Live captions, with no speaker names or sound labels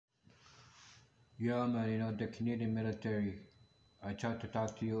Yeah, man, the Canadian military. I tried to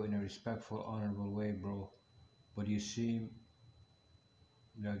talk to you in a respectful, honorable way, bro. But you seem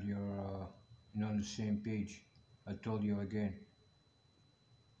that you're not on the same page. I told you again,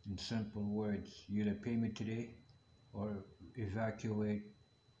 in simple words, you either pay me today or evacuate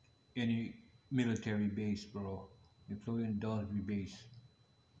any military base, bro, including Donsby base.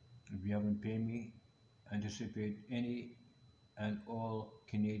 If you haven't paid me, anticipate any and all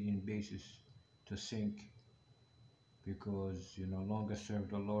Canadian bases to sink because you no longer serve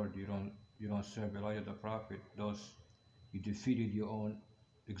the Lord. You don't serve Elijah the prophet. Thus, you defeated your own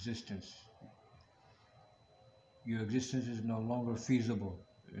existence. Your existence is no longer feasible.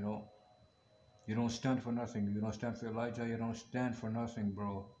 You know, you don't stand for nothing. You don't stand for Elijah. You don't stand for nothing,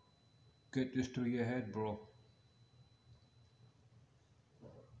 bro. Get this through your head, bro.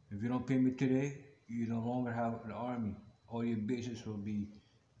 If you don't pay me today, you no longer have an army. All your bases will be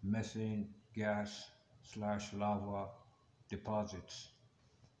methane, gas, slash lava deposits.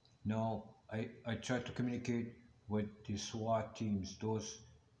 Now, I try to communicate with the SWAT teams, those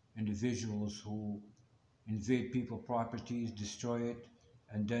individuals who invade people properties, destroy it,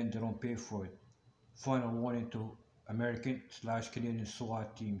 and then they don't pay for it. Final warning to American slash Canadian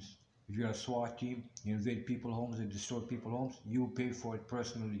SWAT teams. If you're a SWAT team, you invade people's homes and destroy people's homes, you pay for it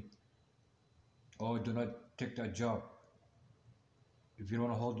personally. Or do not take that job. If you don't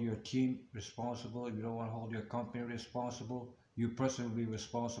want to hold your team responsible, if you don't want to hold your company responsible, you personally be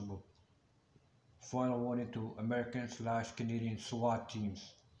responsible. Final warning to American slash Canadian SWAT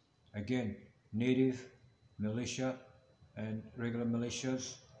teams. Again, native, militia, and regular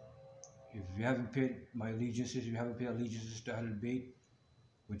militias. If you haven't paid my allegiances, if you haven't paid allegiances to Ahlul Bayt,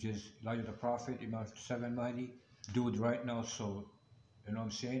 which is Elijah the Prophet, Imam 790, do it right now. So, you know what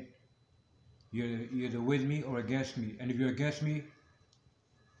I'm saying? You're either with me or against me. And if you're against me,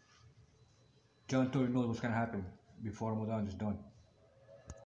 John Tory knows what's going to happen before Ramadan is done.